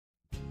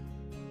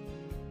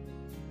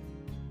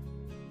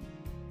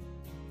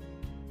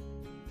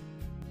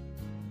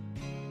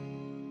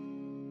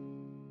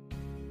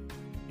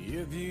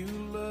If you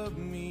love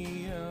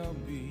me, I'll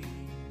be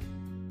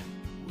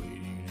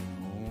waiting at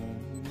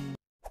home.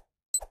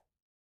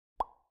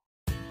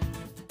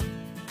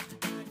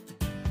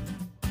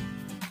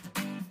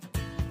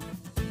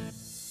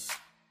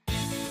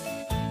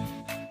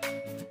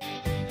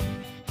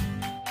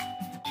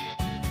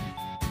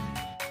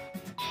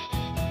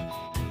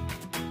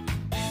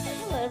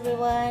 Hello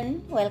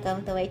everyone,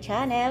 welcome to my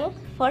channel.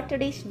 For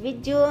today's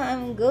video,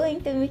 I'm going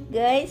to make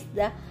guys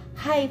the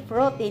high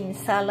protein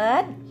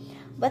salad.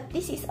 But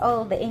this is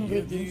all the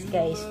ingredients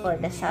guys for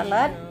the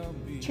salad: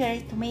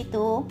 cherry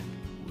tomato,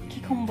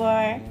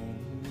 cucumber,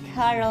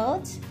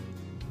 carrots,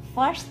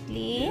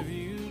 parsley,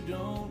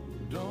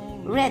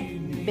 red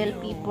bell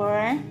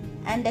pepper,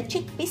 and the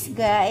chickpeas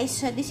guys.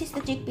 So this is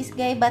the chickpeas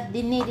guys, but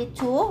they needed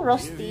to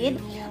roasted,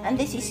 and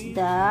this is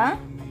the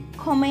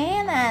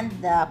cumin and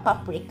the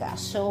paprika.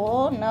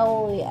 So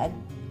now we add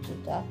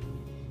to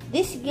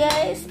this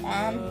guys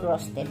and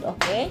roasted.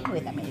 Okay,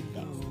 wait a minute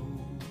guys.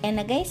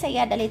 And guys,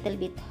 I add a little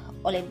bit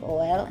olive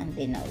oil and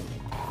then olive.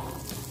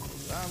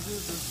 I'm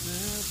just a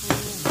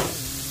simple man.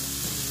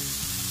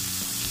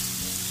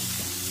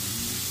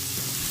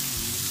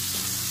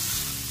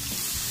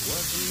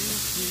 What you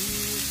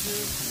see is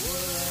just what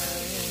I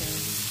am.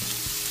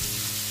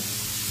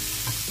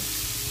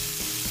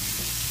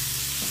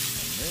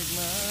 I make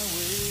my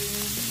way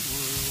in the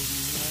world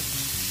and I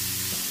can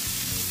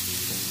make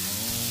it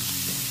alone.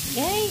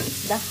 Guys,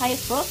 it's the high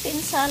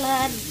protein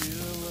salad.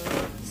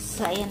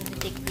 So ayan, to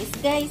take this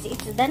guys,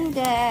 it's done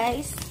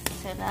guys.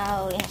 So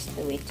now we have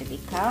to wait to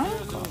become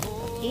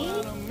okay.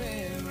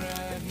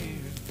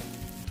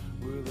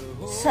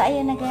 So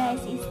ayan na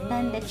guys, it's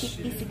done the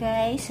chickpeas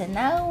guys. So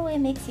now we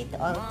mix it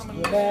all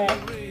together.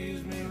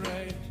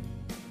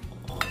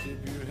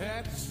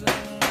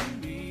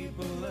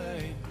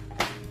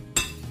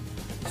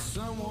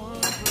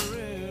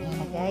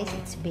 Ayan guys,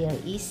 it's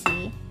very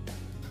easy.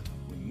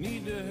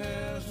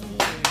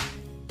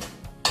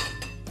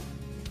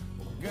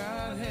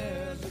 God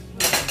has a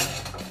plan,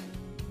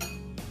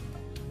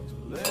 so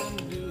let him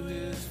do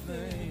his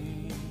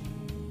thing.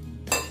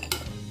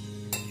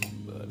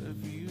 But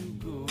if you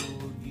go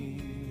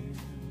again,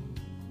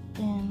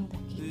 And the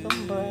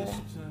cucumber.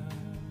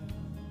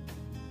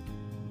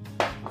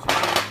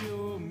 take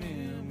your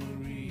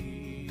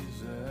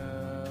memories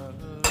out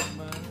of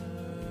my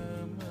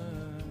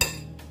mind.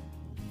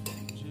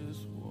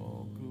 Just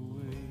walk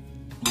away.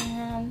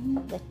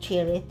 And the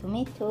cherry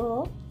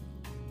tomato.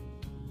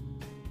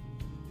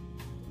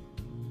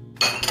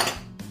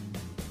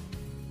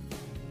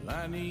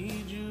 I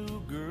need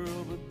you,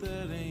 girl, but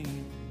that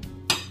ain't.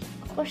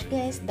 Of course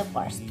guys, the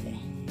parsley.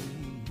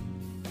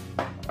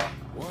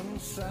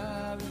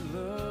 One-sided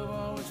love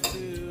always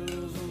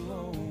feels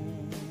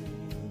alone.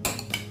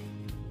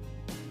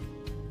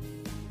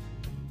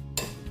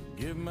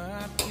 Give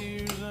my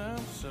tears,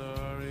 I'm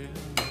sorry,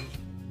 I'm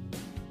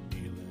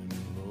feeling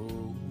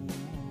low.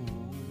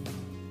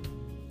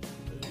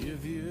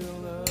 If you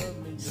love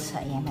me, So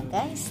ayan na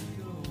guys.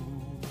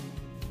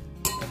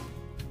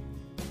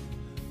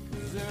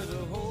 there's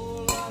a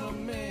whole lot of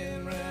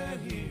men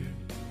right here.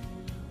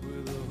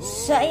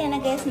 So ayan na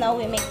guys, now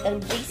we make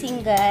the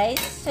dressing guys.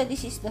 So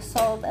this is the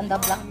salt and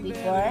the black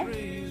pepper.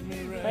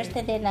 First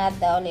then add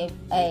the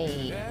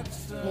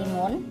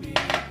lemon.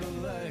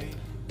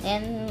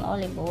 Then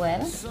olive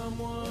oil.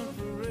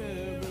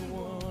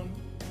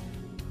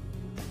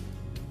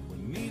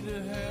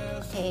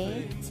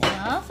 Okay, it's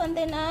enough. And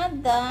then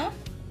add the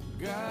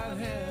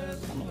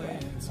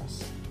pomegranate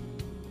sauce.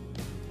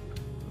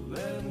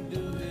 Let him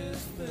do his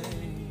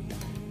thing.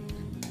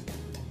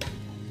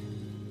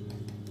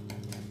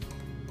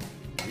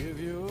 If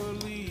you're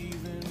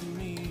leaving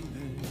me,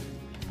 then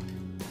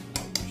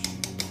I wish you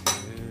the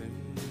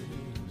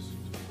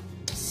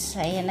best.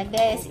 So ayan na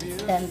guys,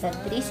 it's done the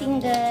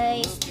dressing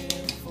guys.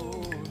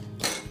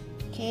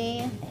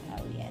 Okay, and then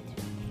now we add.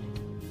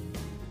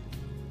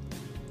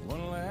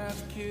 One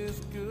last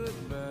kiss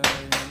goodbye.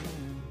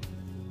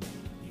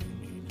 You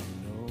need to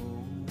know,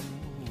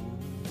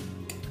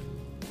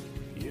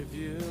 if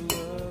you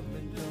love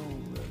me,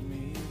 don't let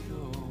me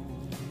go.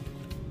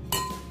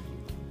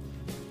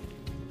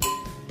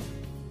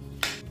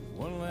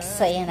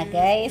 So ayan na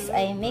guys,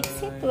 I mix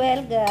it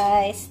well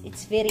guys.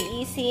 It's very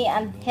easy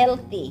and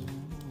healthy.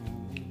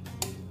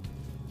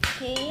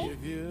 Okay.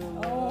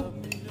 Oh.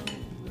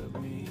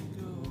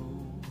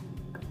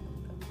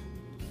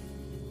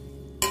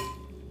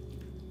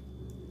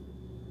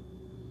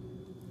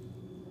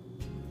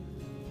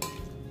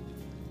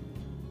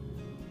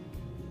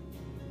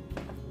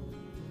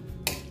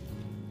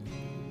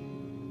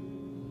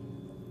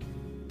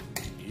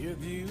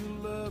 If you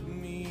love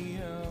me,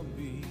 I'll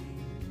be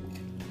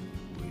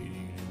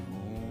waiting at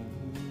home.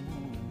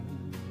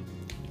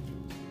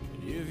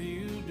 If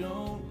you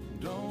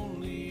don't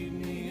leave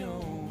me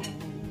on.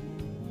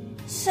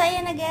 So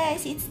ayan na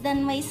guys, it's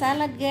done my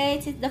salad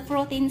guys. It's the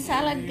protein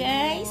salad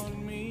guys.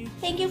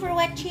 Thank you for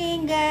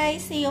watching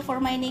guys. See you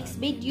for my next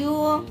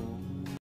video.